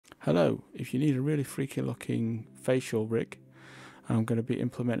Hello, if you need a really freaky looking facial rig, I'm going to be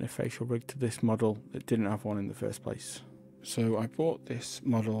implementing a facial rig to this model that didn't have one in the first place. So I bought this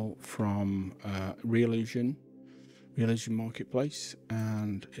model from Reallusion Marketplace,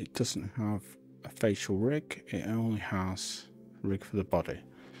 and it doesn't have a facial rig, it only has a rig for the body.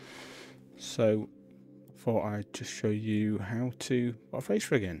 So I thought I'd just show you how to put a face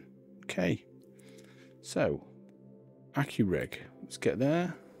rig in. Okay, so AccuRig, let's get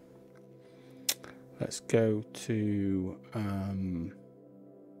there. Let's go to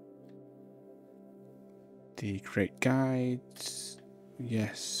the create guides.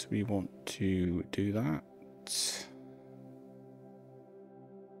 Yes, we want to do that.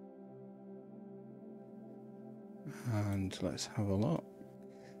 And let's have a look.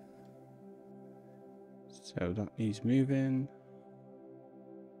 So that needs moving.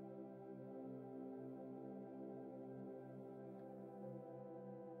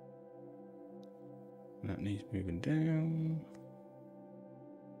 That needs moving down.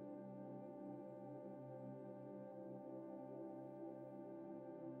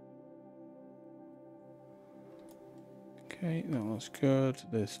 Okay, that looks good.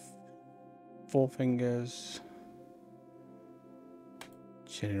 There's 4 fingers.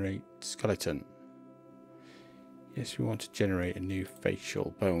 Generate skeleton. Yes, we want to generate a new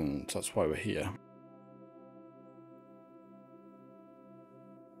facial bones. That's why we're here.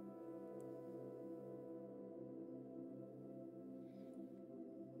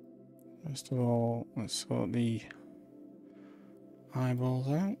 First of all, let's sort the eyeballs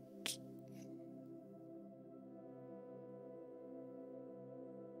out.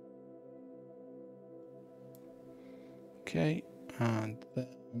 Okay, and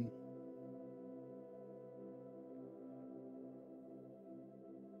then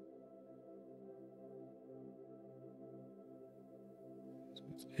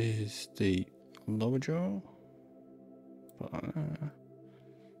is the lower jaw. Put that there.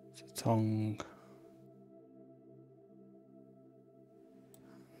 The tongue.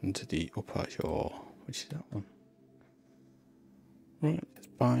 Into the upper jaw, which is that one. Right, let's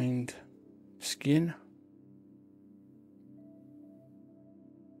bind skin.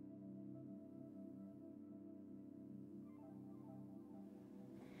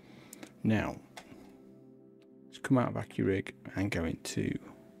 Now, let's come out of AccuRig and go into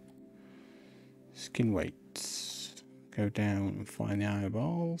skin weights. Go down and find the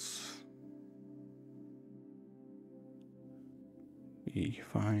eyeballs. We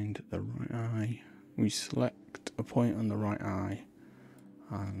find the right eye. We select a point on the right eye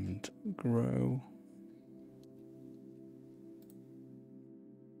and grow.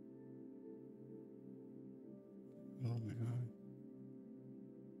 Right eye.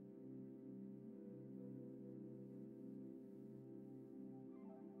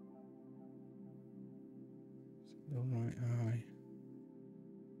 The right eye.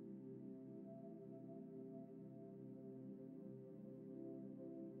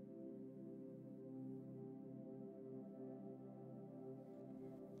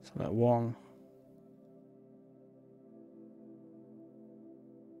 Select one.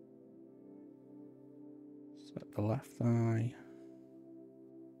 Select the left eye.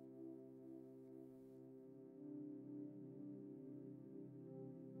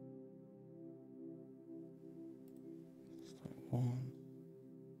 Select one.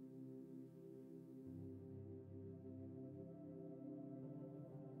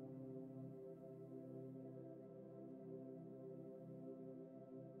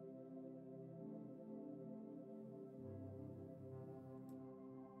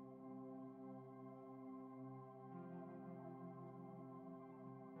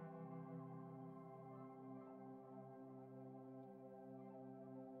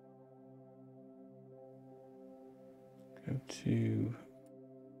 Go to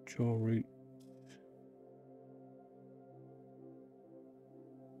jaw root.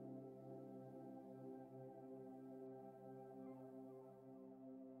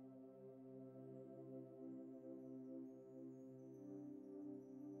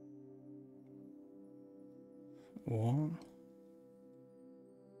 One.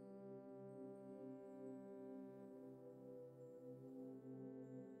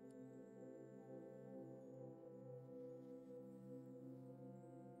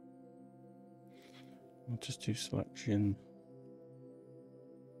 I'll just do selection.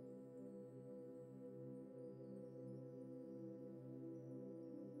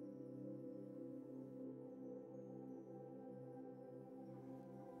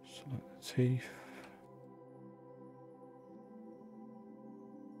 Select the teeth.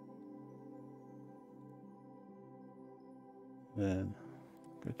 Then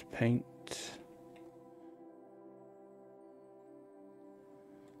go Go to paint.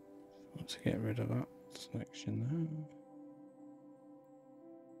 Want to get rid of that selection there.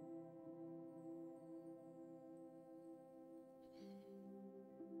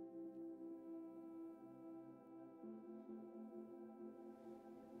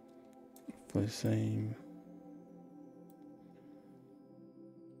 For the same.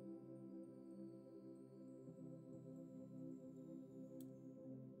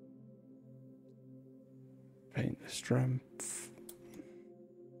 Paint the strength.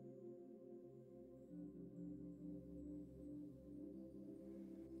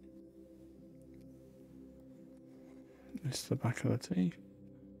 This is the back of the teeth.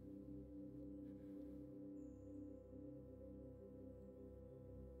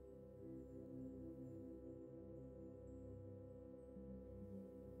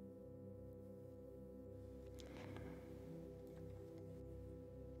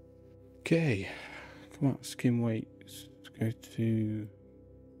 Okay, come on, skin weight. Let's go to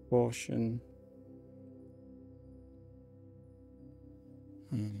proportion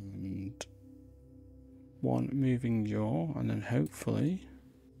and one moving jaw, and then hopefully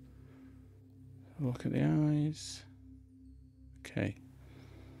look at the eyes. Okay,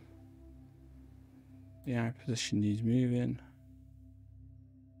 the eye position needs moving.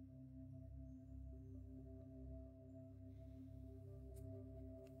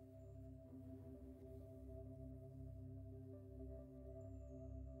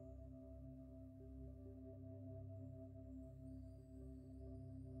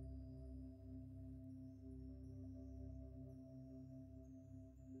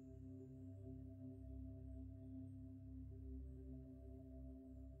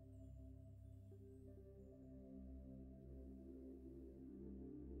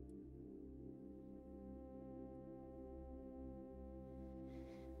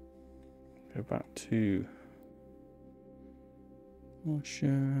 Go back to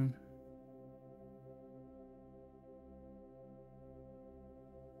motion.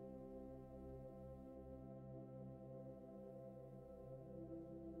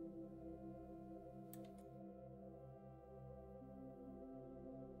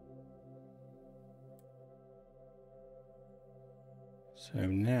 So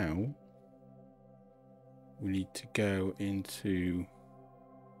now we need to go into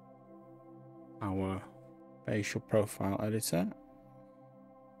our facial profile editor.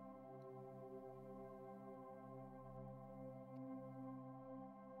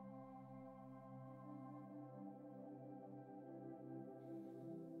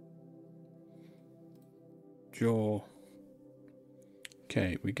 Jaw.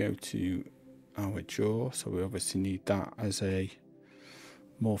 Okay, we go to our jaw, so we obviously need that as a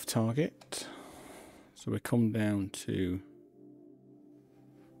morph target. So we come down to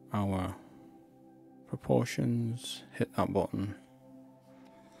our proportions, hit that button.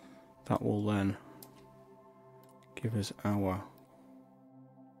 That will then give us our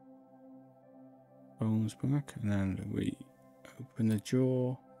bones back, and then we open the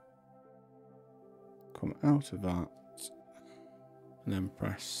jaw, come out of that, and then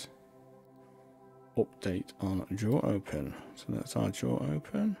press update on jaw open. So that's our jaw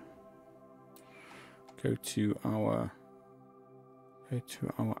open. Go to our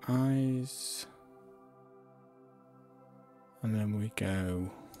eyes, and then we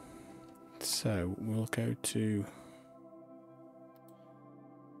go. So we'll go to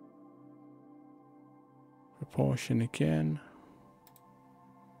proportion again.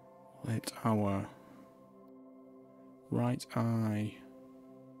 Let our right eye,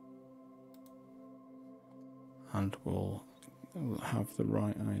 and we'll have the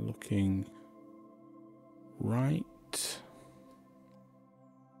right eye looking right.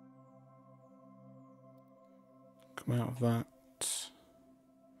 Come out of that.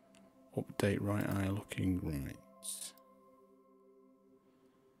 Update right eye looking right.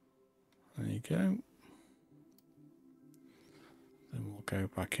 There you go. Then we'll go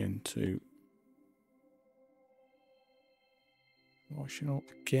back into washing up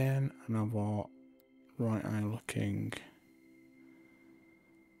again and have our right eye looking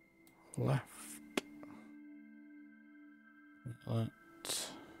left.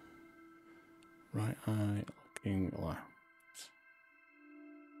 Left. Right eye looking left.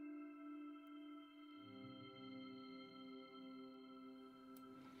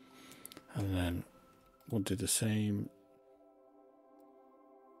 And then we'll do the same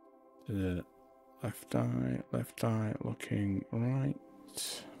to the left eye looking right.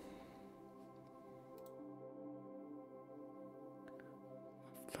 Left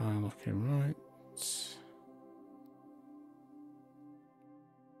eye looking right.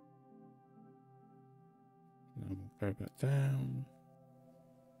 Go back down.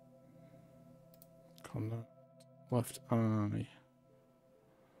 On that left eye.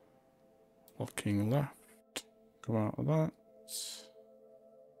 Looking left. Come out of that.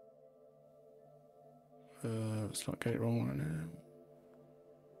 Let's not get it wrong right now.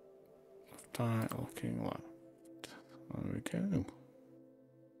 Left eye, looking left. There we go.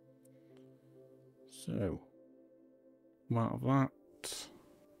 So, come out of that.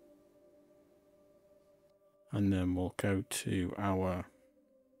 And then we'll go to our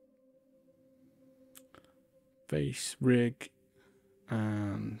face rig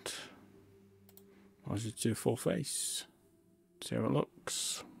and I'll just do full face. See how it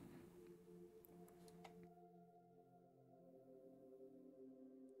looks.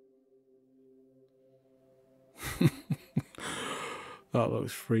 That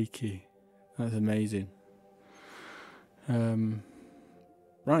looks freaky. That's amazing.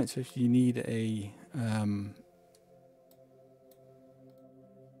 Right, so if you need a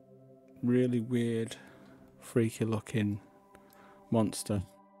really weird, freaky looking monster.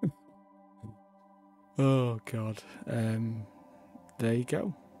 Oh god. There you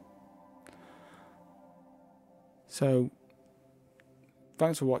go. So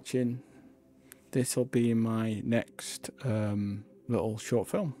thanks for watching. This will be in my next little short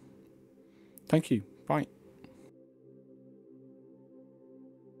film. Thank you. Bye.